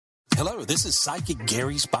Hello, this is Psychic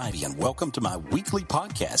Gary Spivey, and welcome to my weekly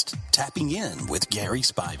podcast, Tapping In with Gary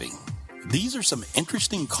Spivey. These are some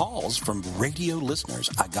interesting calls from radio listeners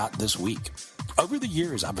I got this week. Over the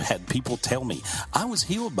years, I've had people tell me, I was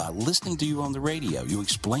healed by listening to you on the radio. You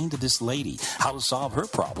explained to this lady how to solve her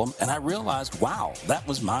problem, and I realized, wow, that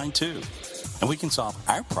was mine too. And we can solve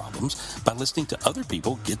our problems by listening to other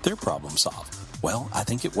people get their problem solved. Well, I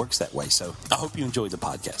think it works that way, so I hope you enjoyed the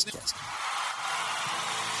podcast.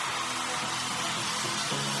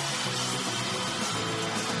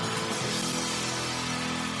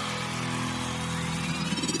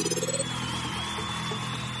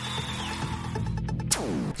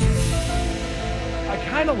 I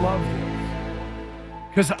kind of love this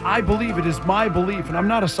because I believe it is my belief, and I'm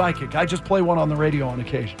not a psychic. I just play one on the radio on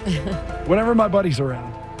occasion. Whenever my buddy's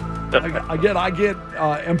around, I get.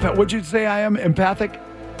 Would you say I am empathic?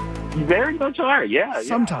 You very much are, yeah.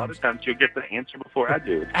 Sometimes. Yeah. A lot of times you'll get the answer before I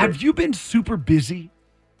do. Have you been super busy?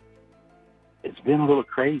 It's been a little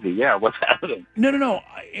crazy, yeah. What's happening? No.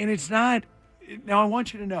 And it's not. Now, I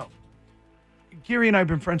want you to know, Gary and I have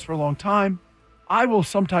been friends for a long time. I will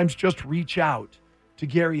sometimes just reach out to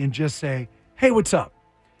Gary and just say, hey, what's up?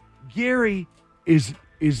 Gary is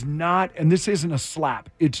not, and this isn't a slap.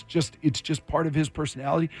 It's just part of his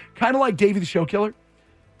personality. Kind of like Davey the Show Killer.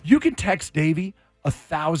 You can text Davey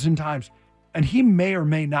 1,000 times, and he may or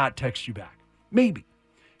may not text you back. Maybe.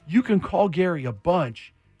 You can call Gary a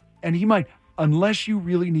bunch, and he might, unless you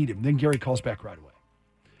really need him. Then Gary calls back right away.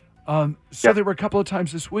 There were a couple of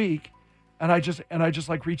times this week, and I just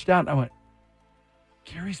like reached out and I went,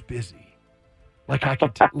 Gary's busy. Like I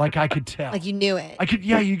could tell. Like you knew it.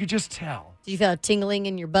 You could just tell. Did you feel a tingling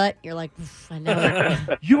in your butt? You're like, I know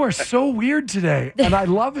it. You are so weird today, and I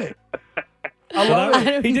love it. I love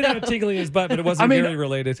it. He did have a tingling in his butt, but it wasn't Gary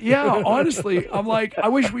related. Yeah, honestly, I'm like, I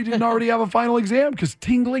wish we didn't already have a final exam, because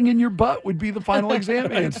tingling in your butt would be the final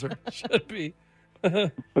exam answer. Should be.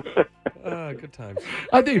 Good times.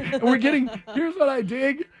 I think here's what I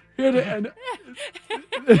dig. And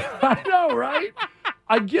I know, right?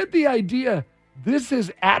 I get the idea. This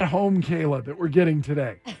is at-home Kayla that we're getting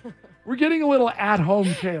today. We're getting a little at-home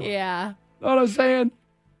Kayla. Yeah. Know what I'm saying?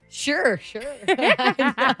 Sure.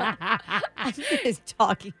 I'm just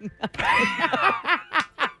talking.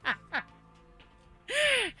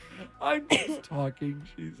 I'm just talking,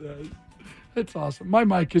 she says. That's awesome. My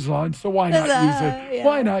mic is on, so why not use it? Yeah.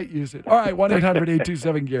 Why not use it? All right,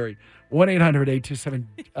 1-800-827-GARY.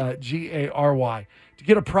 1-800-827-GARY. To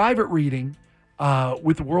get a private reading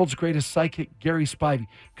with the world's greatest psychic, Gary Spivey.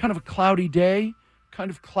 Kind of a cloudy day, kind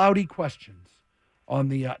of cloudy questions on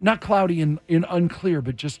the, not cloudy in unclear,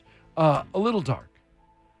 but just a little dark.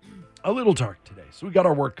 A little dark today. So we got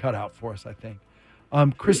our work cut out for us, I think.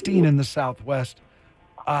 Christine in the Southwest.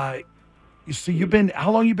 So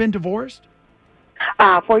how long you been divorced?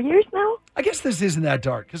 4 years now. I guess this isn't that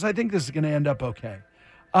dark, because I think this is going to end up okay.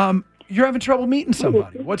 You're having trouble meeting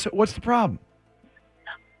somebody. What's the problem?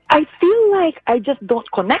 I feel like I just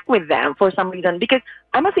don't connect with them for some reason, because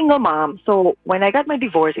I'm a single mom. So when I got my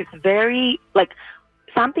divorce, it's very, like,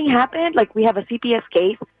 something happened. Like, we have a CPS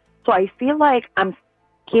case. So I feel like I'm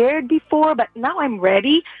scared before, but now I'm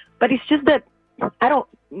ready. But it's just that I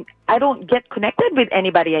don't get connected with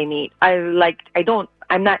anybody I meet.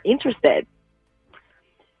 I'm not interested.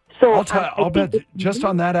 So I'll bet just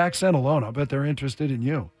on that accent alone, I'll bet they're interested in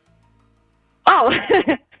you. Oh,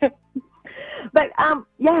 but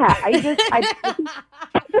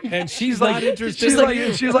and she's not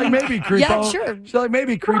interested. She's like maybe creeper. Yeah, sure. She's like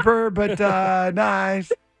maybe creeper, but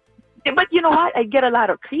nice. But you know what? I get a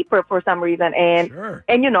lot of creeper for some reason, and sure.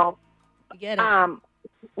 And You get it.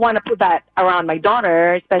 want to put that around my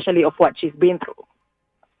daughter, especially of what she's been through.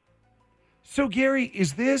 So Gary,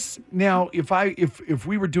 is this now? If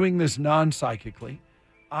we were doing this non-psychically,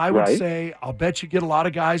 I would say I'll bet you get a lot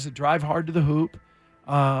of guys that drive hard to the hoop,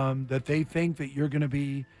 that they think that you're going to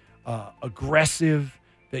be aggressive,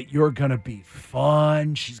 that you're going to be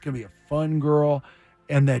fun. She's going to be a fun girl,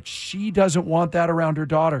 and that she doesn't want that around her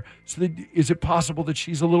daughter. So is it possible that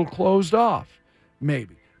she's a little closed off?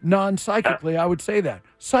 Maybe. Non-psychically, I would say that.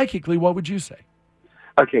 Psychically, what would you say?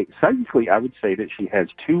 Okay, psychically, I would say that she has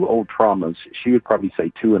 2 old traumas. She would probably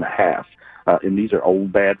say 2.5, and these are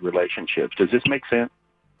old bad relationships. Does this make sense?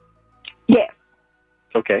 Yes.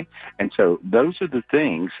 Okay, and so those are the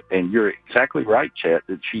things, and you're exactly right, Chet,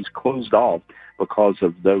 that she's closed off because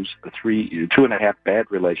of those 2.5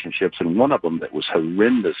 bad relationships, and one of them that was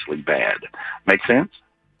horrendously bad. Make sense?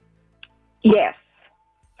 Yes.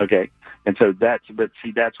 Okay. And so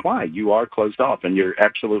that's why you are closed off, and you're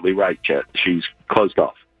absolutely right, Chet. She's closed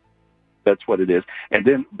off. That's what it is. And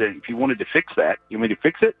then if you wanted to fix that, you want me to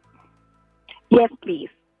fix it? Yes, please.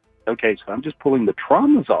 Okay, so I'm just pulling the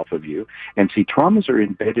traumas off of you. And see, traumas are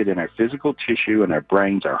embedded in our physical tissue and our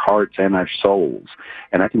brains, our hearts, and our souls.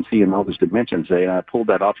 And I can see in all those dimensions, I pulled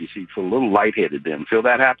that off. You see, you feel a little lightheaded then. Feel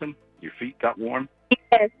that happen? Your feet got warm?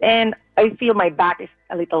 Yes, and I feel my back is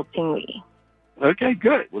a little tingly. Okay,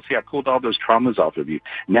 good. Well, see, I pulled all those traumas off of you.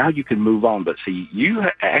 Now you can move on. But see, you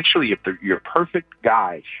actually, if your perfect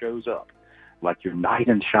guy shows up, like your knight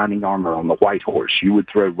in shining armor on the white horse, you would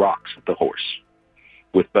throw rocks at the horse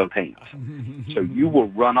with both hands. So you will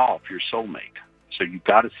run off your soulmate. So you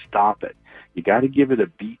got to stop it. You got to give it a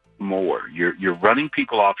beat more. You're running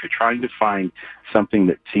people off. You're trying to find something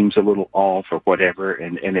that seems a little off or whatever,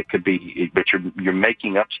 and it could be, but you're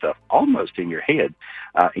making up stuff almost in your head,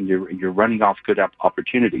 and you're running off good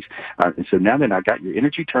opportunities. And so now then I got your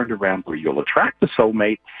energy turned around where you'll attract the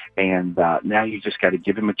soulmate, and now you just got to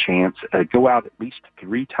give him a chance. Go out at least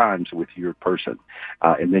 3 times with your person,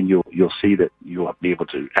 and then you'll see that you'll be able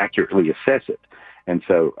to accurately assess it. And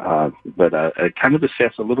so, kind of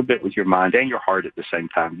assess a little bit with your mind and your heart at the same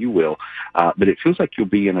time. You will, but it feels like you'll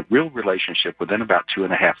be in a real relationship within about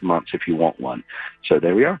 2.5 months if you want one. So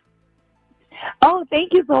there we are. Oh,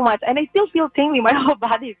 thank you so much. And I still feel tingly. My whole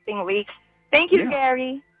body is tingly. Thank you,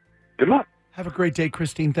 Gary. Good luck. Have a great day,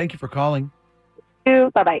 Christine. Thank you for calling. Thank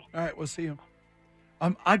you. Bye-bye. All right, we'll see you.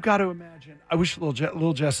 I've got to imagine. I wish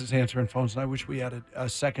little Jess is answering phones, and I wish we had a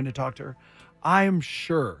second to talk to her. I am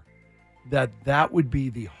sure that would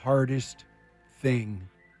be the hardest thing,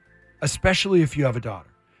 especially if you have a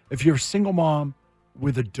daughter. If you're a single mom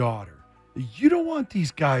with a daughter, you don't want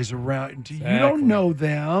these guys around. Exactly. You don't know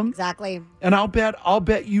them. Exactly. And I'll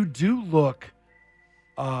bet you do look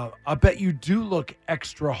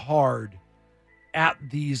extra hard at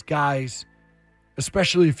these guys,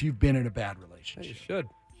 especially if you've been in a bad relationship. You should.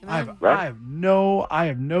 I have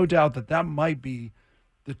no doubt that might be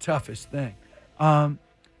the toughest thing.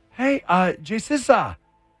 Hey, Jessissa.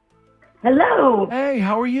 Hello. Hey,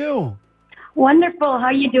 how are you? Wonderful. How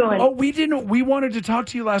are you doing? Oh, we wanted to talk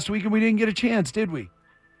to you last week and we didn't get a chance, did we?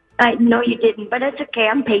 No, you didn't, but that's okay.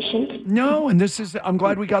 I'm patient. No, and I'm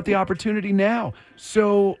glad we got the opportunity now.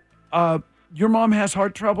 So, your mom has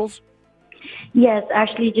heart troubles? Yes,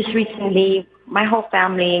 actually, just recently, my whole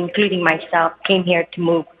family, including myself, came here to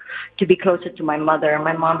move to be closer to my mother.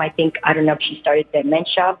 My mom, I don't know if she started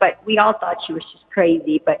dementia, but we all thought she was just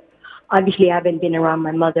crazy. But obviously, I haven't been around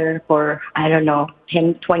my mother for,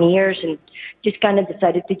 10, 20 years, and just kind of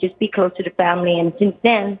decided to just be close to the family. And since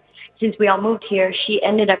then, since we all moved here, she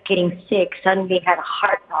ended up getting sick, suddenly had a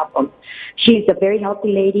heart problem. She's a very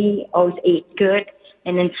healthy lady, always ate good,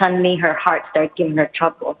 and then suddenly her heart started giving her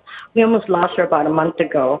trouble. We almost lost her about a month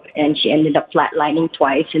ago, and she ended up flatlining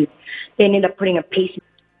twice, and they ended up putting a pacemaker.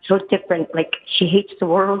 So different, like she hates the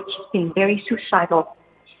world. She's been very suicidal.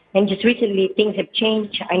 And just recently, things have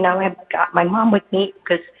changed. I now have got my mom with me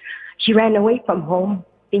because she ran away from home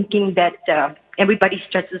thinking that everybody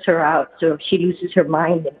stresses her out, so she loses her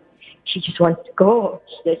mind and she just wants to go.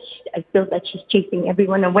 I feel that she's chasing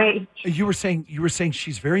everyone away. You were saying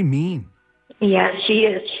she's very mean. Yeah, she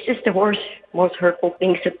is. She's just the most hurtful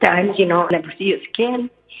things at times, never see us again.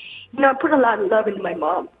 I put a lot of love into my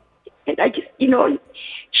mom. And I just,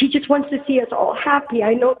 she just wants to see us all happy.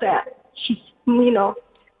 I know that. She's, me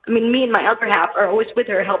and my other half are always with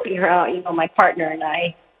her, helping her out, my partner and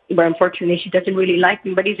I. But unfortunately, she doesn't really like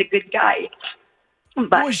him, but he's a good guy.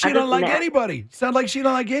 But she don't like anybody. Sound like she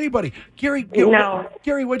don't like anybody. Gary, no.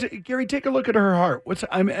 Gary, take a look at her heart.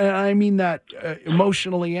 I mean that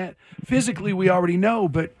emotionally and physically, we already know,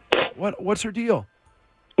 but what's her deal?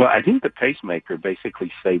 Well, I think the pacemaker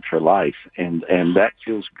basically saved her life, and that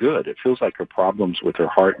feels good. It feels like her problems with her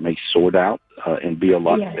heart may sort out and be a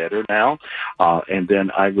lot better now. And then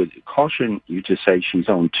I would caution you to say she's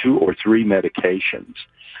on 2 or 3 medications.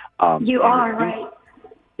 You are right.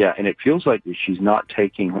 Yeah, and it feels like she's not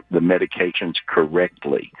taking the medications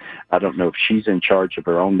correctly. I don't know if she's in charge of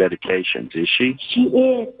her own medications. Is she? She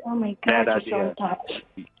is. Oh, my God. Bad idea.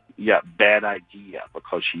 Yeah, bad idea,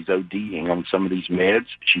 because she's ODing on some of these meds.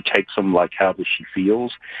 She takes them like how she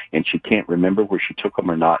feels, and she can't remember where she took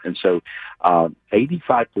them or not. And so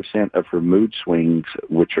 85% of her mood swings,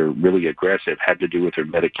 which are really aggressive, had to do with her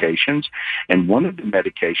medications. And one of the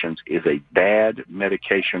medications is a bad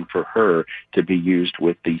medication for her to be used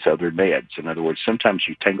with these other meds. In other words, sometimes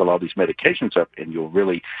you tangle all these medications up and you'll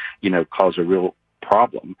really, cause a real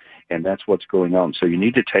problem, and that's what's going on. So you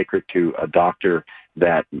need to take her to a doctor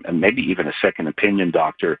that maybe even a second opinion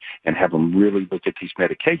doctor and have them really look at these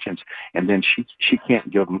medications. And then she can't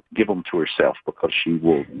give them to herself because she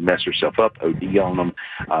will mess herself up, OD on them,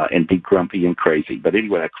 and be grumpy and crazy. But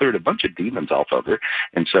anyway, I cleared a bunch of demons off of her.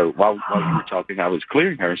 And so while you were talking, I was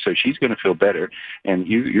clearing her. So she's going to feel better. And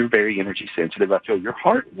you're very energy sensitive. I feel your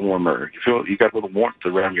heart warmer. You got a little warmth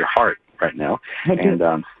around your heart right now. And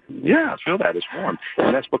I feel that it's warm.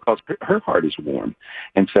 And that's because her heart is warm.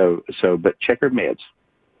 And so but check her meds.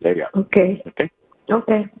 There you go. Okay. So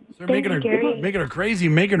making her crazy,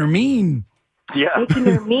 making her mean. Yeah. Making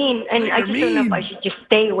her mean. And I just don't know if I should just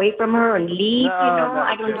stay away from her and leave,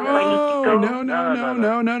 I don't know if I need to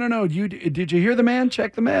go. No. Did you hear the man?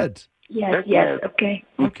 Check the meds. Yes. Okay.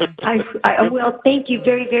 I will. Thank you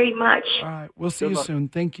very, very much. All right. We'll see you soon.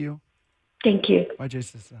 Thank you. Thank you. Bye,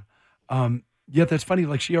 Jason. Yeah, that's funny.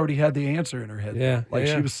 Like she already had the answer in her head. Yeah.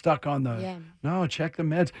 She was stuck on no, check the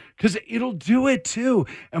meds. Because it'll do it too.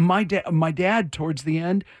 And my dad, towards the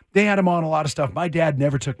end, they had him on a lot of stuff. My dad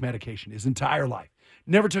never took medication his entire life.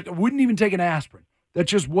 Wouldn't even take an aspirin.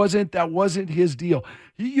 That wasn't his deal.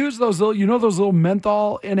 He used those little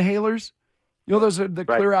menthol inhalers? You know those that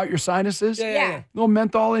clear out your sinuses? Yeah. Little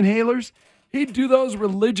menthol inhalers? He'd do those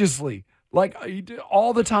religiously. Like he did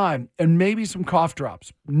all the time, and maybe some cough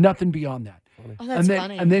drops. Nothing beyond that. Oh, that's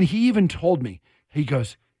funny. And then he even told me, he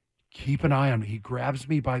goes, keep an eye on me. He grabs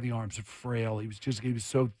me by the arms, frail. He was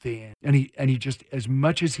so thin. And he just, as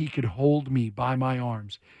much as he could hold me by my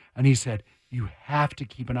arms, and he said, you have to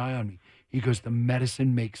keep an eye on me. He goes, the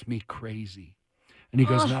medicine makes me crazy. And he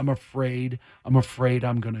goes, and I'm afraid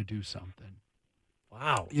I'm going to do something.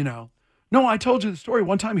 Wow. No, I told you the story.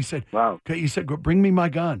 One time he said, wow. He said, bring me my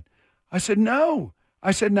gun. I said, no.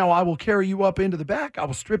 I said, now I will carry you up into the back. I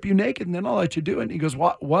will strip you naked, and then I'll let you do it. And he goes,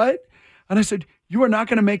 what? And I said, you are not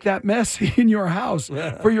going to make that mess in your house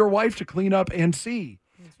for your wife to clean up and see.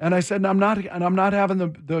 And I said, I'm not having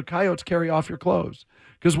the coyotes carry off your clothes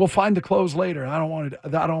because we'll find the clothes later. And I don't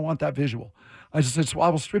want that visual. I just said, so I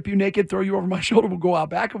will strip you naked, throw you over my shoulder. We'll go out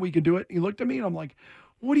back and we can do it. He looked at me and I'm like,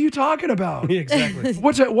 what are you talking about? Exactly.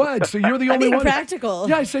 What's that? What? So you're the only one? Practical.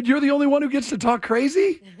 Yeah, I said, you're the only one who gets to talk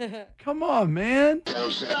crazy? Come on, man.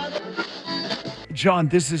 John,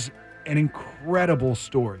 this is an incredible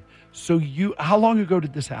story. So how long ago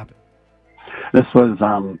did this happen? This was,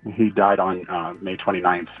 he died on May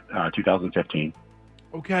 29th, 2015.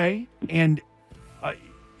 Okay. And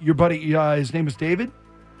your buddy, his name is David?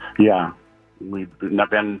 Yeah. We've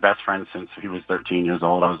been best friends since he was 13 years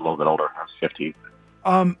old. I was a little bit older. I was 15.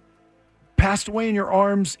 Passed away in your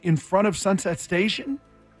arms in front of Sunset Station?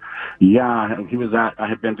 Yeah, I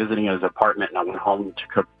had been visiting his apartment, and I went home to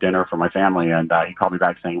cook dinner for my family, and he called me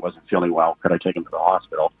back saying he wasn't feeling well. Could I take him to the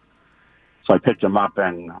hospital? So I picked him up,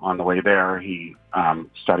 and on the way there, he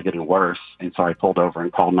started getting worse, and so I pulled over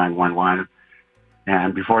and called 911.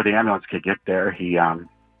 And before the ambulance could get there,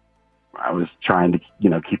 I was trying to,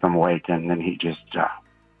 keep him awake, and then he just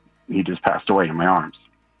passed away in my arms.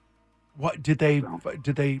 What did they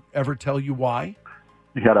ever tell you why?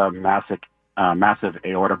 He had a massive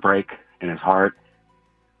aorta break in his heart.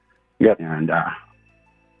 Yep. And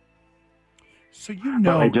so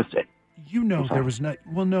there was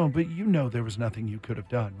nothing you could have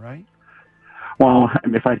done, right? Well,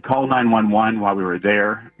 if I'd called 911 while we were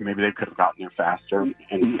there, maybe they could have gotten there faster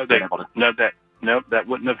and been able to. No, that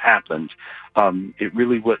wouldn't have happened. It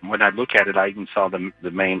really wouldn't. When I look at it, I even saw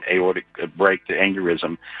the main aortic break, the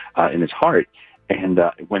aneurysm in his heart. And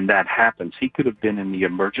when that happens, he could have been in the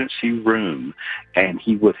emergency room and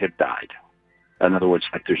he would have died. In other words,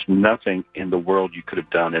 like there's nothing in the world you could have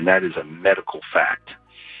done, and that is a medical fact.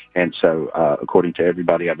 And so, according to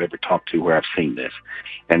everybody I've ever talked to where I've seen this,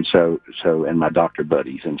 and and my doctor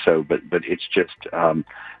buddies, and so, but it's just,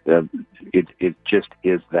 it just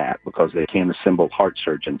is that because they can't assemble heart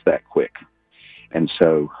surgeons that quick. And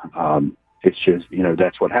so, it's just,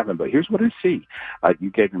 that's what happened. But here's what I see. You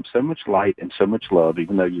gave him so much light and so much love,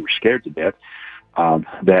 even though you were scared to death,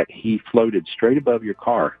 that he floated straight above your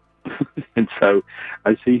car. And so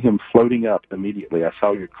I see him floating up immediately. I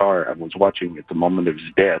saw your car. I was watching at the moment of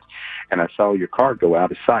his death, and I saw your car go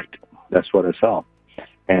out of sight. That's what I saw.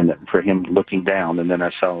 And for him looking down, and then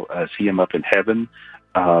I see him up in heaven.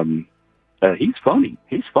 He's funny.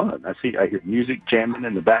 He's fun. I hear music jamming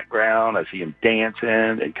in the background. I see him dancing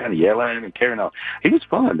and kind of yelling and carrying on. He was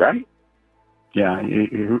fun, right? Yeah,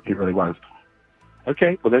 he really was.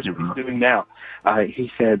 Okay, well, that's what he's doing now.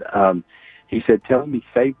 He said, tell him he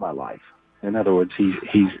saved my life. In other words,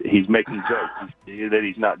 he's making jokes that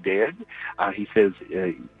he's not dead. He says,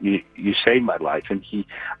 "You saved my life," and he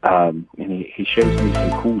shows me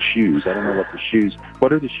some cool shoes. I don't know what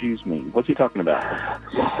do the shoes mean. What's he talking about?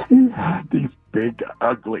 These big,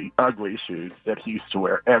 ugly shoes that he used to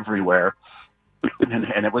wear everywhere,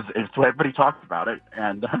 and it was everybody talked about it,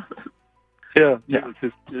 and. Yeah, it was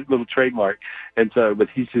his little trademark. And so, but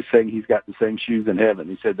he's just saying he's got the same shoes in heaven.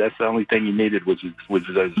 He said that's the only thing he needed was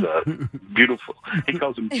those beautiful. He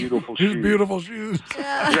calls them beautiful shoes. His beautiful shoes.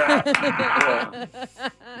 Yeah.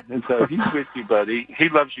 And so he's with you, buddy. He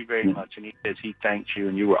loves you very much, and he says he thanks you,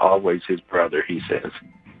 and you were always his brother. He says,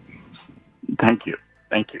 "Thank you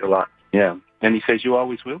a lot." Yeah, and he says you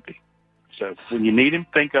always will be. So when you need him,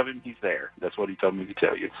 think of him. He's there. That's what he told me to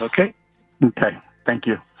tell you. Okay. Okay. Thank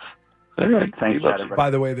you. All right. Thanks, everybody. By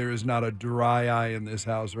the way, there is not a dry eye in this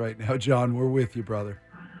house right now, John. We're with you, brother.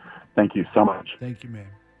 Thank you so much. Thank you, man.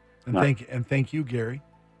 And thank you, Gary.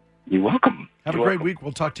 You're welcome. Have a great week.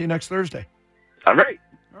 We'll talk to you next Thursday. All right.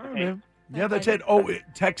 All right, man. Yeah, that's it. Oh,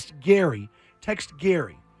 text Gary. Text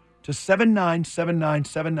Gary to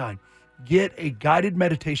 797979. Get a guided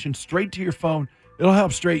meditation straight to your phone. It'll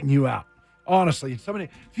help straighten you out. Honestly, if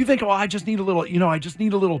you think, I just need a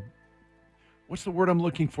little, what's the word I'm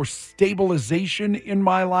looking for? Stabilization in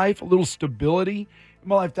my life, a little stability in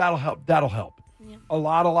my life. That'll help. Yeah. A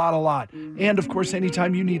lot. And, of course,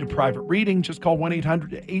 anytime you need a private reading, just call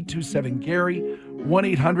 1-800-827-GARY,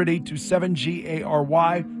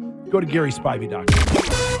 1-800-827-GARY. Go to GarySpivey.com.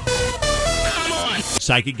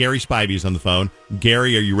 Psychic Gary Spivey is on the phone.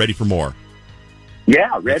 Gary, are you ready for more?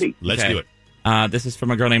 Yeah, ready. Let's do it. This is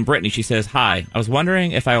from a girl named Brittany. She says, "Hi, I was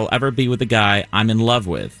wondering if I will ever be with a guy I'm in love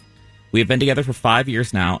with. We have been together for 5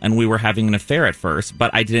 years now, and we were having an affair at first,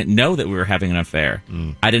 but I didn't know that we were having an affair.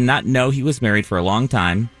 I did not know he was married for a long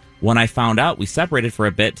time. When I found out, we separated for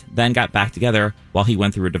a bit, then got back together while he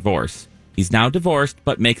went through a divorce. He's now divorced,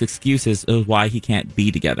 but makes excuses of why he can't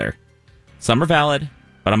be together. Some are valid,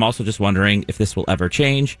 but I'm also just wondering if this will ever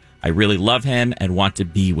change. I really love him and want to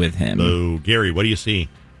be with him." Oh, Gary, what do you see?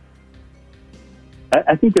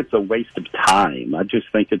 I think it's a waste of time. I just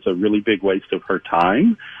think it's a really big waste of her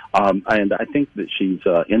time. And I think that she's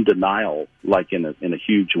in denial, like in a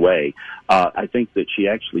huge way. I think that she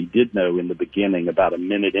actually did know in the beginning, about a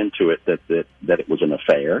minute into it, that it was an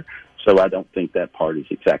affair. So I don't think that part is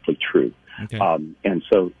exactly true. Okay. And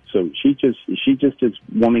so she just is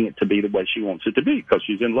wanting it to be the way she wants it to be because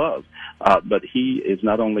she's in love. But he is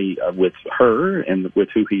not only with her and with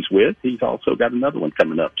who he's with, he's also got another one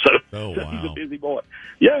coming up. So, he's a busy boy.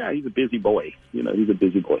 Yeah, he's a busy boy. He's a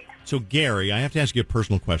busy boy. So, Gary, I have to ask you a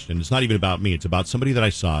personal question. It's not even about me. It's about somebody that I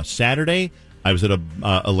saw Saturday. I was at a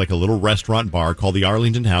little restaurant bar called the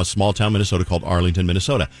Arlington House, small town Minnesota, called Arlington,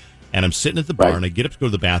 Minnesota. And I'm sitting at the bar, and I get up to go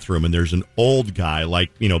to the bathroom, and there's an old guy,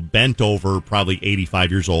 bent over, probably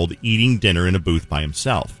 85 years old, eating dinner in a booth by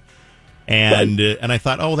himself. And I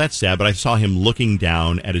thought, oh, that's sad, but I saw him looking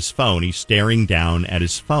down at his phone. He's staring down at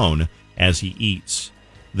his phone as he eats.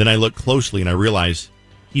 Then I look closely, and I realize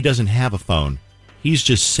he doesn't have a phone. He's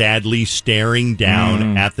just sadly staring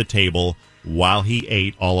down at the table while he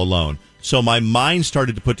ate all alone. So my mind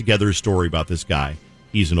started to put together a story about this guy.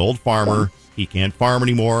 He's an old farmer. He can't farm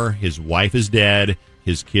anymore. His wife is dead.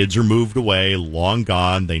 His kids are moved away, long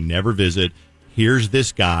gone. They never visit. Here's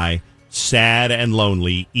this guy, sad and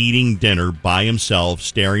lonely, eating dinner by himself,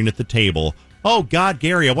 staring at the table. Oh, God,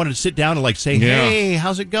 Gary, I wanted to sit down and say, hey,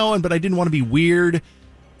 how's it going? But I didn't want to be weird.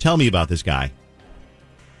 Tell me about this guy.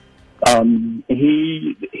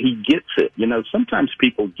 He gets it. Sometimes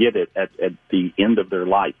people get it at the end of their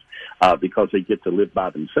life because they get to live by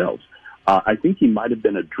themselves. I think he might have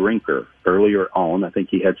been a drinker earlier on. I think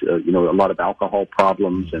he had, a lot of alcohol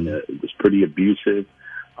problems, and it was pretty abusive.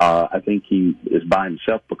 I think he is by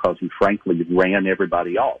himself because he frankly ran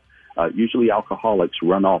everybody off. Usually alcoholics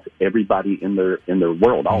run off everybody in their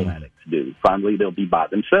world. All addicts do. Finally, they'll be by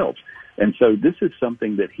themselves. And so this is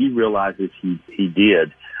something that he realizes he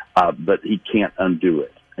did, but he can't undo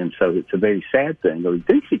it. And so it's a very sad thing, or he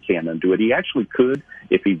thinks he can undo it. He actually could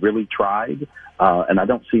if he really tried. And I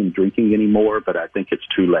don't see him drinking anymore, but I think it's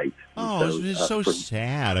too late. Oh, it's so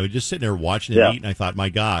sad. I was just sitting there watching him eat, and I thought, my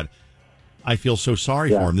God, I feel so sorry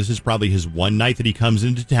for him. This is probably his one night that he comes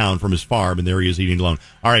into town from his farm, and there he is eating alone.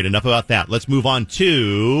 All right, enough about that. Let's move on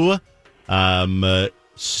to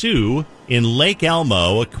Sue in Lake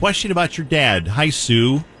Elmo. A question about your dad. Hi,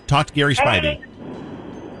 Sue. Talk to Gary Spivey.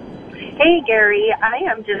 Hey, Gary. I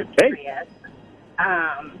am just curious.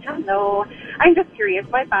 Hello. I'm just curious.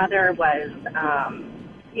 My father was,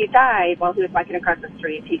 he died while he was walking across the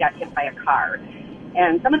street. He got hit by a car.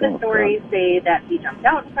 And some of the stories say that he jumped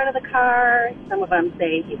out in front of the car. Some of them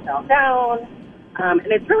say he fell down. And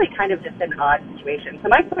it's really kind of just an odd situation. So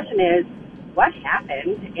my question is, what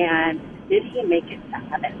happened, and did he make it to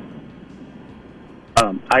heaven?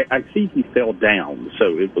 I see he fell down.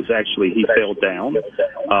 So it was actually he fell down.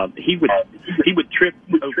 He would trip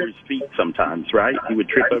over his feet sometimes, right? He would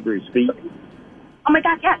trip over his feet. Oh, my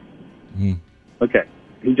God, yes. Okay.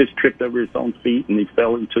 He just tripped over his own feet, and he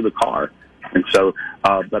fell into the car. And so,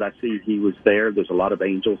 but I see he was there. There's a lot of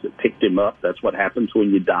angels that picked him up. That's what happens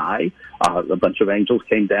when you die. A bunch of angels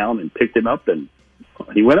came down and picked him up, and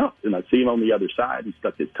he went up. And I see him on the other side. He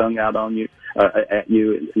stuck his tongue out on you, at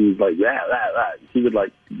you, and he was like, he would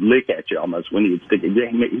like lick at you almost when he would stick it.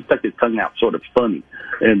 He stuck his tongue out sort of funny,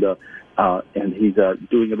 and he's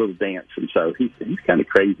doing a little dance. And so he's kind of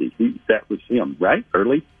crazy. That was him, right?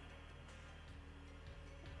 Early.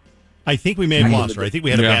 I think we may have lost her. I think we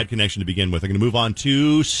had a bad connection to begin with. I'm going to move on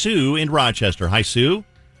to Sue in Rochester. Hi, Sue.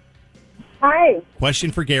 Hi.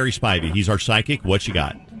 Question for Gary Spivey. He's our psychic. What you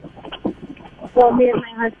got? Well, me and my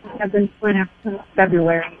husband have been split up since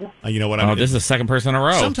February. You know what? This is the second person in a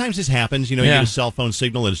row. Sometimes this happens. You know, you get a cell phone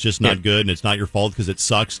signal and it's just not good, and it's not your fault because it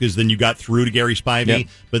sucks because then you got through to Gary Spivey,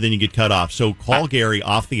 but then you get cut off. So call Gary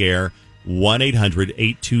off the air.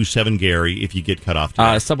 1-800-827-GARY if you get cut off.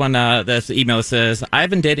 Someone, this email says,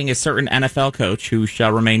 I've been dating a certain NFL coach who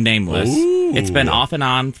shall remain nameless. Ooh. It's been off and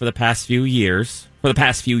on for the past few years. And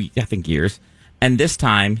this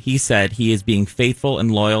time he said he is being faithful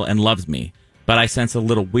and loyal and loves me. But I sense a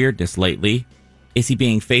little weirdness lately. Is he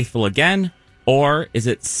being faithful again, or is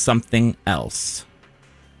it something else?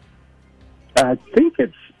 I think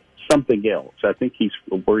it's something else. I think he's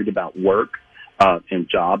worried about work. And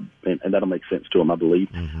job, and that'll make sense to him, I believe.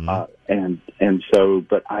 And so,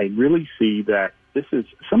 but I really see that this is,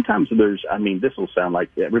 sometimes there's, this will sound like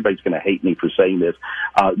everybody's going to hate me for saying this.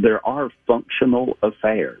 There are functional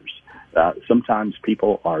affairs. Sometimes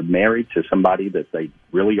people are married to somebody that they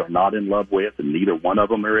really are not in love with, and neither one of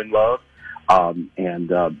them are in love. And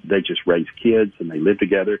they just raise kids and they live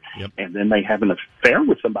together, and then they have an affair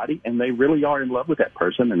with somebody and they really are in love with that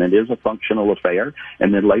person, and it is a functional affair,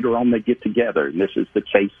 and then later on they get together, and this is the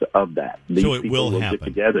case of that. These so it people will happen. Get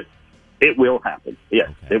together. It will happen.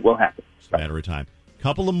 Yes, It will happen. It's a matter of time.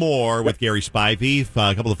 Couple of more with Gary Spivey.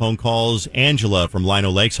 A couple of phone calls. Angela from Lino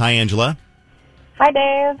Lakes. Hi, Angela. Hi,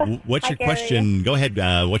 Dave. What's your Gary. question? Go ahead.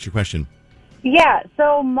 What's your question? Yeah,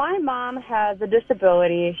 so my mom has a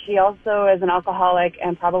disability. She also is an alcoholic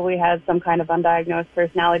and probably has some kind of undiagnosed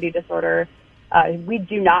personality disorder. We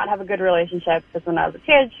do not have a good relationship because when I was a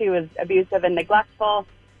kid, she was abusive and neglectful.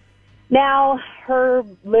 Now, her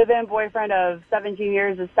live-in boyfriend of 17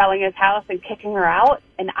 years is selling his house and kicking her out.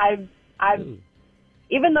 And I've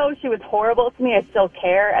even though she was horrible to me, I still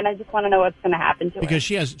care, and I just want to know what's going to happen to her. Because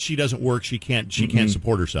she doesn't work, she can't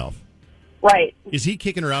support herself. Right. Is he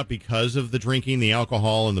kicking her out because of the drinking, the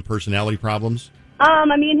alcohol, and the personality problems? He's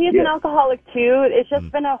an alcoholic too. It's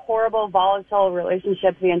just been a horrible, volatile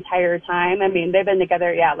relationship the entire time. They've been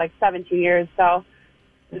together, 17 years. So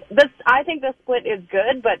I think the split is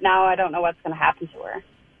good, but now I don't know what's going to happen to her.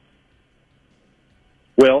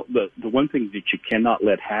 Well, the one thing that you cannot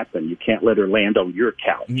let happen, you can't let her land on your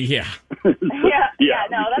couch. Yeah.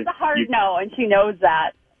 No, that's a hard no, and she knows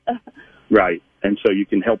that. Right. And so you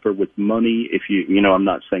can help her with money if I'm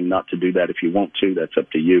not saying not to do that if you want to, that's up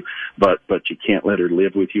to you, but you can't let her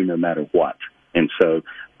live with you no matter what. And so,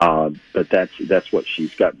 but that's what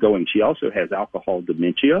she's got going. She also has alcohol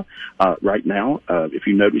dementia, right now. If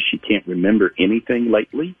you notice, she can't remember anything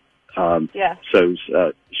lately. So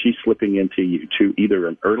she's slipping into either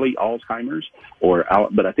an early Alzheimer's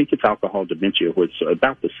but I think it's alcohol dementia, which is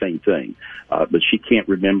about the same thing. But she can't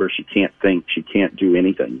remember, she can't think, she can't do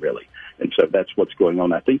anything really. And so that's what's going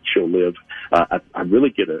on. I think she'll live, I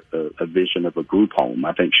really get a vision of a group home.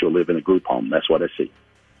 I think she'll live in a group home. That's what I see.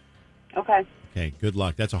 Okay. Okay, good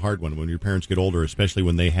luck. That's a hard one when your parents get older, especially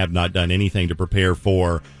when they have not done anything to prepare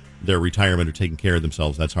for their retirement or taking care of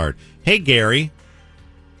themselves. That's hard. Hey, Gary.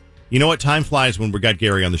 You know what? Time flies when we got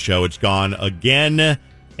Gary on the show. It's gone again, and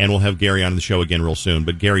we'll have Gary on the show again real soon.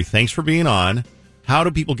 But, Gary, thanks for being on. How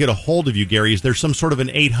do people get a hold of you, Gary? Is there some sort of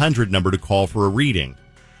an 800 number to call for a reading?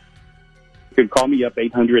 You can call me up,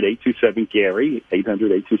 800-827-GARY,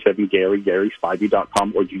 800-827-GARY,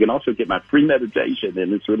 GarySpivey.com, or you can also get my free meditation,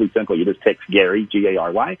 and it's really simple. You just text Gary,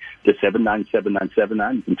 G-A-R-Y, to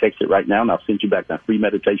 797-979. You can text it right now, and I'll send you back my free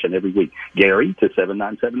meditation every week. Gary to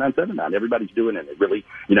 797-979. Everybody's doing it. It really,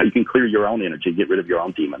 you can clear your own energy, get rid of your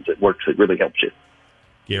own demons. It works. It really helps you.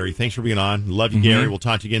 Gary, thanks for being on. Love you, Gary. We'll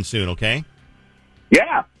talk to you again soon, okay?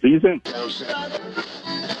 Yeah. See you soon.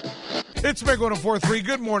 It's Meg 104.3.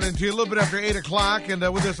 Good morning to you. A little bit after 8 o'clock. And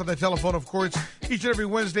with us on the telephone, of course, each and every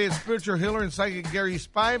Wednesday, it's spiritual healer and psychic Gary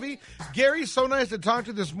Spivey. Gary, so nice to talk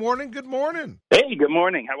to you this morning. Good morning. Hey, good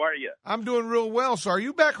morning. How are you? I'm doing real well. So are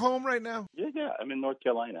you back home right now? Yeah. I'm in North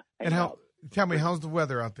Carolina. And tell me, how's the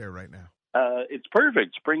weather out there right now? It's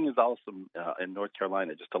perfect. Spring is awesome in North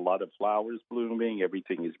Carolina. Just a lot of flowers blooming.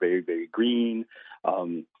 Everything is very, very green.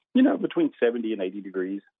 Between 70 and 80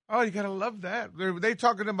 degrees. Oh, you got to love that. They're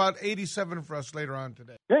talking about 87 for us later on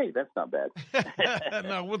today. Hey, that's not bad.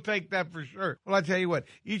 No, we'll take that for sure. Well, I tell you what,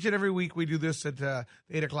 each and every week we do this at the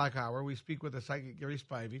 8 o'clock hour. We speak with the psychic Gary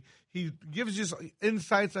Spivey. He gives us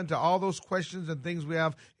insights into all those questions and things we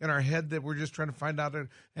have in our head that we're just trying to find out an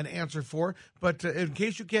answer for. But in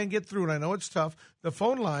case you can't get through, and I know it's tough, the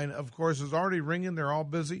phone line, of course, is already ringing. They're all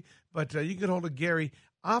busy. But you can hold of Gary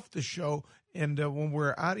off the show and when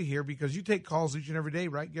we're out of here, because you take calls each and every day,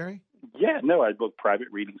 right, Gary? Yeah, no, I book private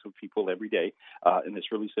readings with people every day, and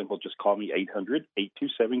it's really simple. Just call me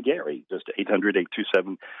 800-827-GARY, just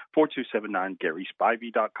 800-827-4279,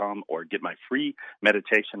 GarySpivey.com, or get my free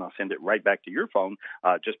meditation. I'll send it right back to your phone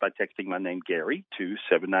just by texting my name, Gary, to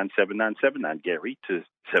 797979, Gary, to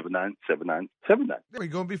 797979. There we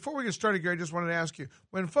go. And before we get started, Gary, I just wanted to ask you,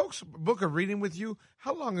 when folks book a reading with you,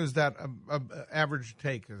 how long does that average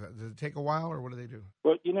take? Does it take a while, or what do they do?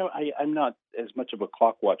 Well, I'm not as much of a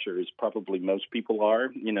clock watcher as probably most people are,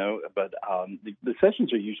 but the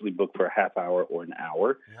sessions are usually booked for a half hour or an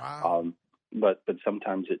hour. Wow. But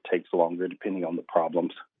sometimes it takes longer depending on the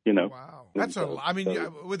problems. Wow, that's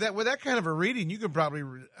with that kind of a reading, you could probably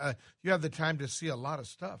you have the time to see a lot of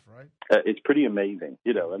stuff, right? It's pretty amazing.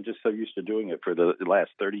 I'm just so used to doing it for the last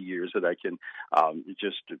 30 years that I can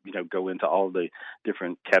just go into all the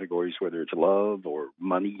different categories, whether it's love or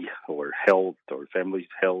money or health or family's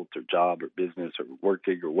health or job or business or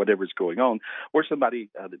working or whatever's going on, or somebody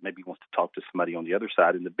that maybe wants to talk to somebody on the other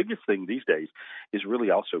side. And the biggest thing these days is really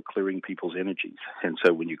also clearing people's energies. And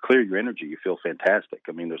so when you clear your energy, you feel fantastic.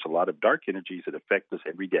 I mean, there's a lot of dark energies that affect us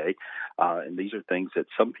every day, and these are things that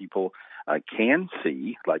some people can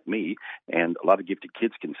see, like me, and a lot of gifted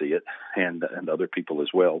kids can see it, and other people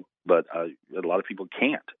as well. But a lot of people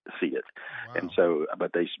can't see it, wow. And so,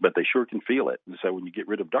 but they sure can feel it. And so, when you get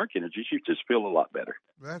rid of dark energies, you just feel a lot better.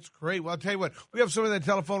 That's great. Well, I'll tell you what, we have someone on the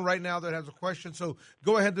telephone right now that has a question. So,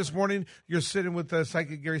 go ahead this morning. You're sitting with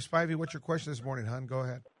psychic Gary Spivey. What's your question this morning, hon? Go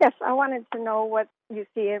ahead. Yes, I wanted to know what you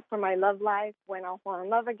see for my love life, when I'll fall in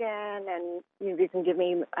love again, and if you can give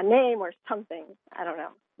me a name or something. I don't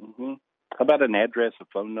know. Mm-hmm. How about an address, a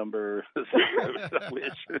phone number? I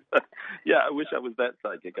wish. Yeah, I wish I was that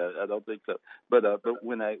psychic. I don't think so. But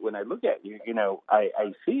when I look at you,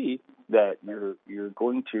 I see that you're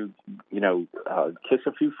going to kiss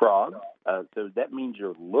a few frogs. So that means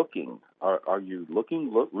you're looking. Are you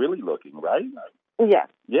looking? Really looking, right? Yes.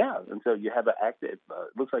 Yeah, and so you have an active,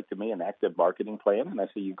 looks like to me, an active marketing plan, and I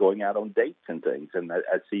see you going out on dates and things, and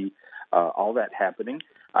I see all that happening.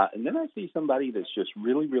 And then I see somebody that's just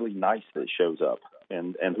really, really nice that shows up.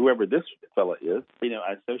 And whoever this fella is,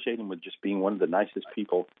 I associate him with just being one of the nicest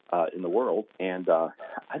people in the world. And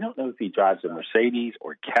I don't know if he drives a Mercedes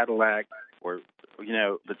or Cadillac or,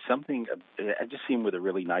 but something, I just see him with a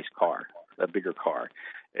really nice car, a bigger car.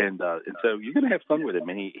 And so you're going to have fun with him,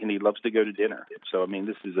 and he loves to go to dinner. So I mean,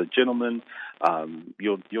 this is a gentleman.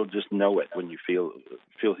 You'll just know it when you feel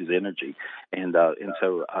his energy, and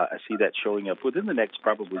so I see that showing up within the next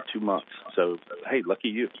probably 2 months. So hey, lucky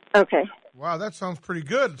you. Okay. Wow, that sounds pretty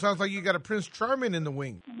good. It sounds like you got a Prince Charming in the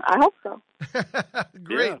wing. I hope so.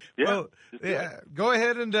 Great. Yeah. Well, go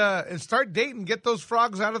ahead and start dating. Get those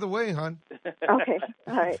frogs out of the way, hon. Okay.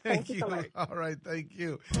 All right. Thank you so much. All right. Thank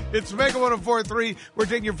you. It's Mega 104.3. We're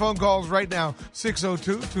taking your phone calls right now,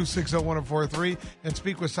 602-260-1043, and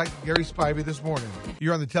speak with psychic Gary Spivey this morning.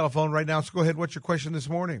 You're on the telephone right now, so go ahead. What's your question this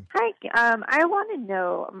morning? Hi. I want to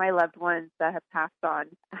know my loved ones that have passed on,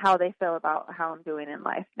 how they feel about how I'm doing in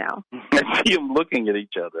life now. I see them looking at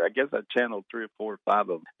each other. I guess I channeled 3 or 4 or 5 of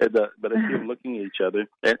them. But I see them looking at each other.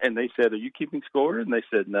 And they said, are you keeping score? And they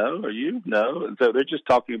said, no. Are you? No. And so they're just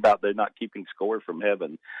talking about they're not keeping score from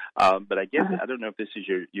heaven. But I guess, I don't know if this is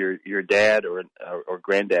your dad or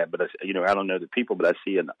granddad, but I don't know the people, but I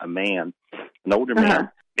see a man, an older man,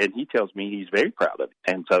 and he tells me he's very proud of it.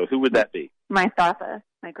 And so who would that be? My father,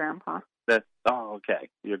 my grandpa. Okay,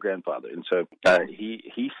 your grandfather, and so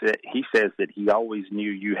he says that he always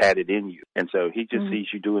knew you had it in you, and so he just sees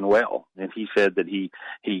you doing well, and he said that he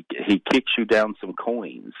kicks you down some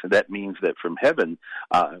coins. So that means that from heaven,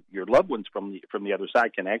 your loved ones from the other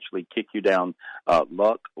side can actually kick you down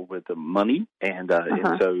luck with the money, and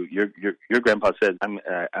so your grandpa says,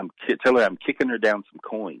 tell her I'm kicking her down some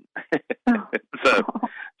coins.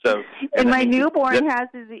 So and my newborn has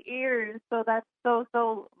his ears, so that's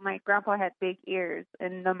so. My grandpa had big ears,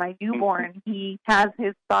 and my newborn he has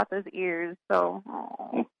his Tata's ears. So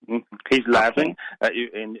he's laughing,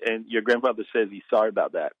 and your grandfather says he's sorry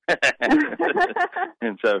about that,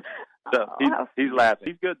 and so he's laughing.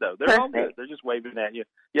 He's good though. They're all good. They're just waving at you.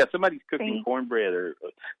 Yeah, somebody's cooking cornbread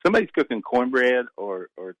or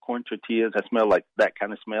corn tortillas. I smell like that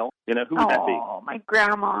kind of smell. You know, who would that be? Oh, my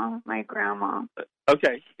grandma.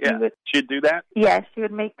 Okay, yeah. She'd do that? Yes, she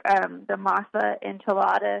would make the masa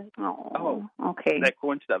enchilada. Oh, okay. That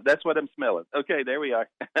corn stuff. That's what I'm smelling. Okay, there we are.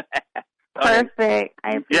 Perfect.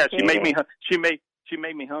 I appreciate she made me. She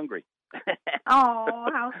made me hungry. Oh,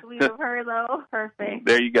 how sweet of her, though. Perfect.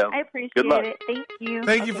 There you go. I appreciate Good luck. it. Thank you.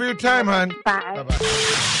 Thank you for your time, hon. Bye. Bye-bye.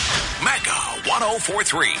 Mega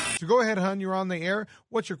 104.3. So go ahead, hon. You're on the air.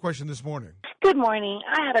 What's your question this morning? Good morning.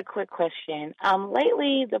 I had a quick question.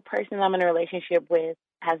 Lately, the person I'm in a relationship with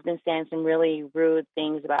has been saying some really rude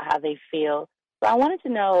things about how they feel. So I wanted to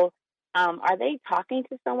know, are they talking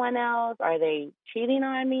to someone else? Are they cheating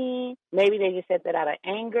on me? Maybe they just said that out of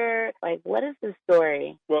anger. Like, what is the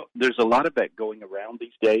story? Well, there's a lot of that going around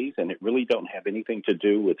these days, and it really don't have anything to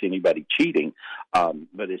do with anybody cheating,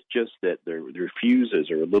 but it's just that their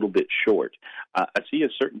fuses are a little bit short. I see a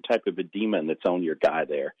certain type of a demon that's on your guy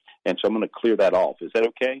there, and so I'm going to clear that off. Is that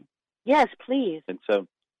okay? Yes, please. And so,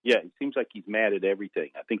 yeah, it seems like he's mad at everything.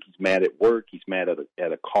 I think he's mad at work. He's mad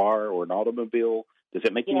at a car or an automobile. Does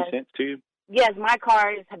it make any sense to you? Yes, my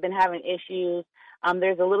cars have been having issues.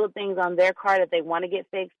 There's a little things on their car that they want to get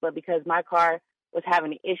fixed, but because my car was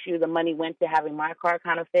having an issue, the money went to having my car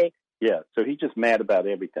kind of fixed. Yeah, so he's just mad about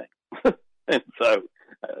everything. and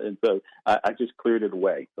so I just cleared it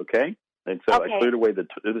away, okay? And so I cleared away the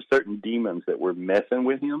certain demons that were messing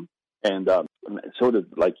with him, and sort of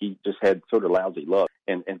like he just had sort of lousy luck.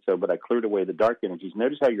 But I cleared away the dark energies.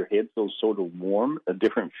 Notice how your head feels sort of warm, a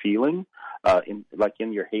different feeling, in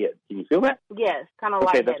your head. Can you feel that? Yes, kind of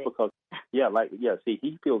lightheaded. Okay, that's because, see,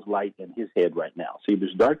 he feels light in his head right now. See,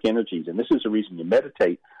 there's dark energies, and this is the reason you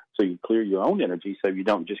meditate, so you clear your own energy so you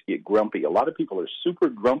don't just get grumpy. A lot of people are super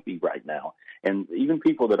grumpy right now, and even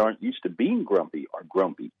people that aren't used to being grumpy are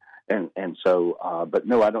grumpy. But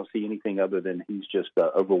no, I don't see anything other than he's just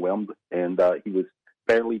overwhelmed, and he was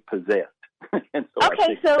fairly possessed. And so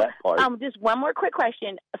okay, so just one more quick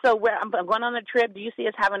question. So I'm going on a trip. Do you see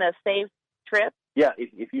us having a safe trip? Yeah,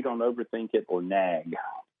 if you don't overthink it or nag.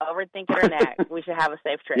 Overthink it or nag. We should have a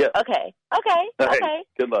safe trip. Yeah. Okay. Right.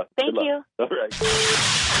 Good luck. Thank you. All right.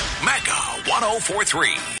 Mega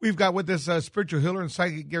 104.3. We've got with us spiritual healer and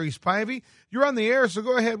psychic Gary Spivey. You're on the air, so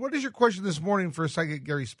go ahead. What is your question this morning for psychic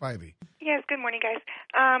Gary Spivey? Yes, good morning, guys.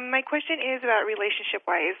 My question is about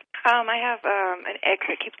relationship-wise. I have an ex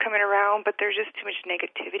that keeps coming around, but there's just too much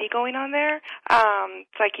negativity going on there.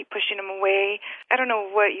 So I keep pushing him away. I don't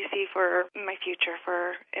know what you see for my future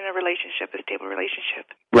in a relationship, a stable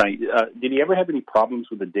relationship. Right. Did he ever have any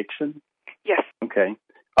problems with addiction? Yes. Okay.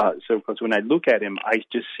 So because when I look at him, I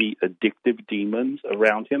just see addictive demons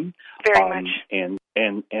around him. Very much.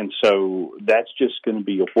 And so that's just going to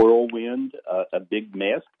be a whirlwind, a big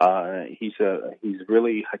mess. He's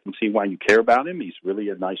really, I can see why you care about him. He's really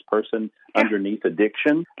a nice person underneath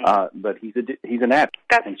addiction, but he's an addict.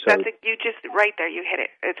 You just right there, you hit it.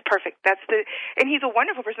 It's perfect. And he's a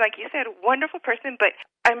wonderful person, like you said, wonderful person. But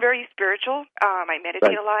I'm very spiritual. I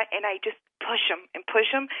meditate a lot, and I just push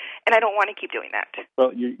him, and I don't want to keep doing that.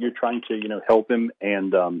 Well, you're trying to help him,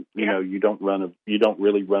 and you don't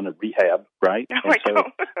really run a rehab, right? No, I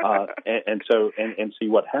don't. and see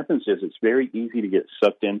what happens is it's very easy to get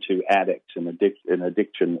sucked into addicts and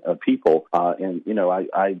addiction people. I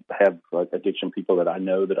have addiction people that I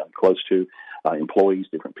know that I'm close to, employees,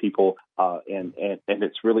 different people, and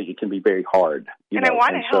it can be very hard. And I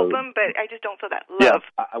want to help him, but I just don't feel that love.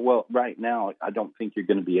 Yeah, well, right now I don't think you're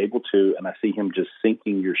going to be able to, and I see him just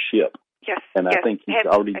sinking your ship. Yes. And I think he's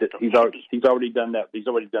already done that. He's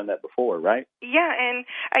already done that before, right? Yeah, and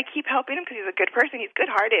I keep helping him because he's a good person. He's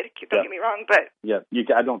good-hearted. Don't get me wrong, but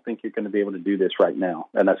I don't think you're going to be able to do this right now.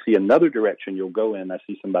 And I see another direction you'll go in. I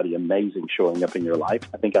see somebody amazing showing up in your life.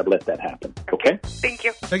 I think I'd let that happen. Okay? Thank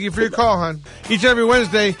you. Thank you for your call, hon. Each and every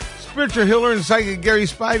Wednesday, spiritual healer and psychic Gary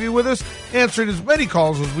Spivey with us, answering as many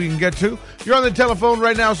calls as we can get to. You're on the telephone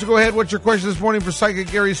right now, so go ahead. What's your question this morning for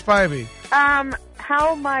psychic Gary Spivey?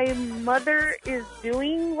 How my mother is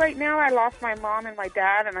doing right now. I lost my mom and my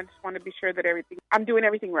dad, and I just want to be sure that I'm doing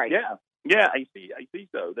everything right. Yeah, I see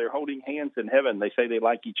so. They're holding hands in heaven. They say they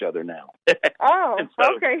like each other now. Oh,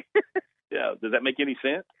 so, okay. Yeah, does that make any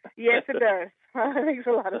sense? Yes, it does. It makes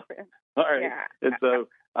a lot of sense. All right. Yeah. And so,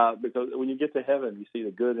 because when you get to heaven, you see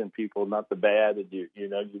the good in people, not the bad, and you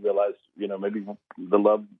realize, maybe the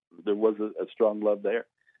love, there was a strong love there,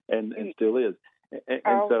 and still is. And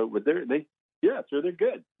so, but they're good.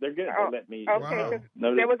 They're good. Oh, they let me okay.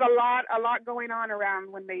 know there was a lot going on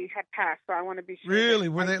around when they had passed, so I want to be sure. Really?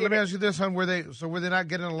 Let me ask you this, hon. Were they not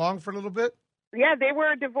getting along for a little bit? Yeah, they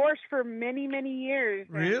were divorced for many, many years.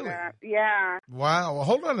 Really? And, yeah. Wow. Well,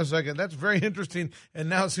 hold on a second. That's very interesting. And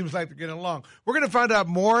now it seems like they're getting along. We're going to find out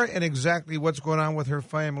more and exactly what's going on with her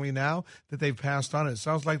family now that they've passed on. It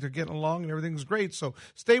sounds like they're getting along and everything's great. So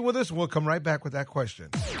stay with us and we'll come right back with that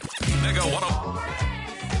question. Mega 104.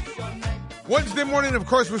 Wednesday morning, of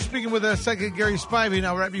course, we're speaking with psychic Gary Spivey.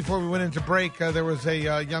 Now, right before we went into break, there was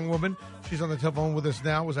a young woman. She's on the telephone with us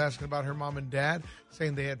now, was asking about her mom and dad,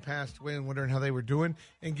 saying they had passed away and wondering how they were doing.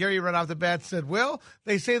 And Gary, right off the bat, said, well,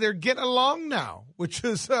 they say they're getting along now, which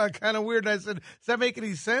is kind of weird. And I said, does that make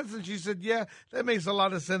any sense? And she said, yeah, that makes a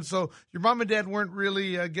lot of sense. So your mom and dad weren't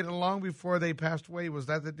really getting along before they passed away. Was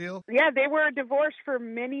that the deal? Yeah, they were divorced for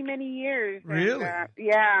many, many years. Really? And,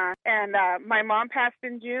 yeah. And my mom passed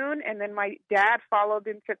in June, and then my dad followed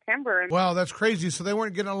in September. Wow, that's crazy. So they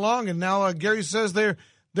weren't getting along. And now Gary says they're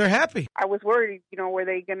happy. I was worried, were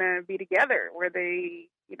they going to be together? Were they,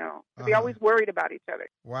 they always worried about each other.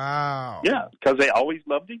 Wow. Yeah, because they always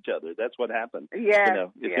loved each other. That's what happened. Yeah,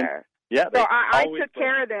 yeah. So I took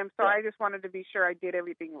care of them, so I just wanted to be sure I did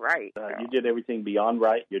everything right. You did everything beyond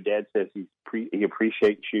right. Your dad says he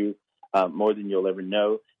appreciates you more than you'll ever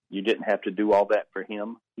know. You didn't have to do all that for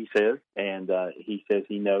him, he says, and he says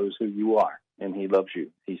he knows who you are. And he loves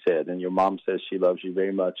you, he said. And your mom says she loves you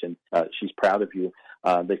very much, and she's proud of you.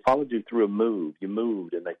 They followed you through a move. You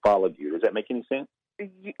moved, and they followed you. Does that make any sense?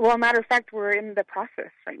 Well, matter of fact, we're in the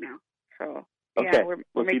process right now. So, okay. We're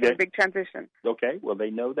making a big transition. Okay. Well,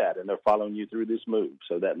 they know that, and they're following you through this move.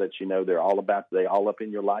 So that lets you know they're all up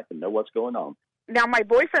in your life and know what's going on. Now, my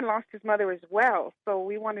boyfriend lost his mother as well, so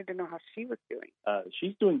we wanted to know how she was doing.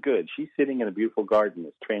 She's doing good. She's sitting in a beautiful garden.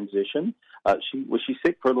 It's transition. Was she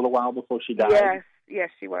sick for a little while before she died? Yes,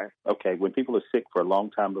 she was. Okay, when people are sick for a long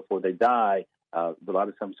time before they die, a lot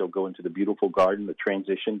of times they'll go into the beautiful garden, the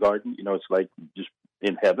transition garden. It's like just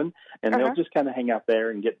in heaven, and they'll just kind of hang out there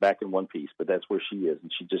and get back in one piece. But that's where she is,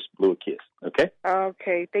 and she just blew a kiss. Okay?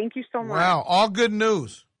 Okay, thank you so much. Wow, all good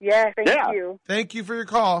news. Yeah, thank you. Thank you for your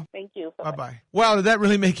call. Thank you. Bye-bye. Wow, did that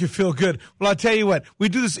really make you feel good? Well, I'll tell you what. We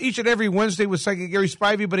do this each and every Wednesday with Psychic Gary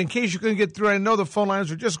Spivey, but in case you couldn't get through, I know the phone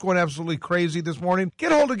lines are just going absolutely crazy this morning.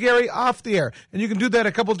 Get a hold of Gary off the air, and you can do that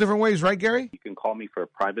a couple different ways, right, Gary? You can call me for a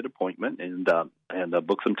private appointment and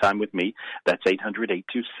book some time with me. That's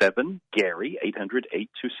 800-827-GARY,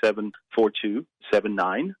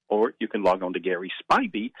 800-827-4279, or you can log on to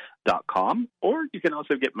GarySpivey.com, or you can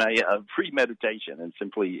also get my free meditation and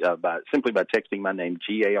simply by texting my name,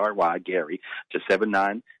 G-A-R-Y, Gary, to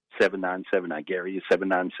 797979. Gary is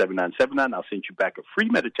 797979. I'll send you back a free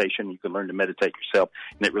meditation. You can learn to meditate yourself,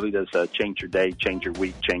 and it really does change your day, change your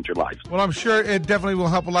week, change your life. Well, I'm sure it definitely will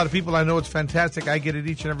help a lot of people. I know it's fantastic. I get it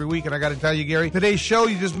each and every week, and I got to tell you, Gary, today's show,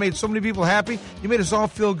 you just made so many people happy. You made us all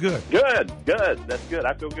feel good. Good. That's good.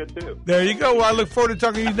 I feel good, too. There you go. Well, I look forward to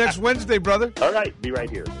talking to you next Wednesday, brother. All right. Be right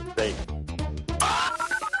here. Thanks.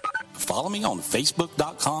 Follow me on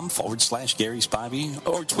Facebook.com/Gary Spivey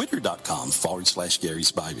or Twitter.com/Gary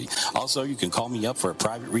Spivey. Also, you can call me up for a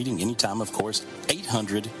private reading anytime, of course,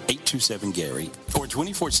 800-827-GARY. Or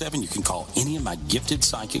 24/7, you can call any of my gifted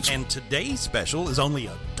psychics. And today's special is only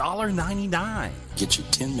 $1.99. Get you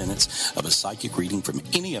 10 minutes of a psychic reading from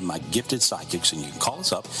any of my gifted psychics, and you can call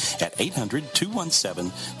us up at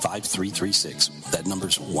 800-217-5336. That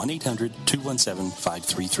number's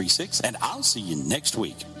 1-800-217-5336. And I'll see you next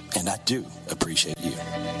week. And I do appreciate you.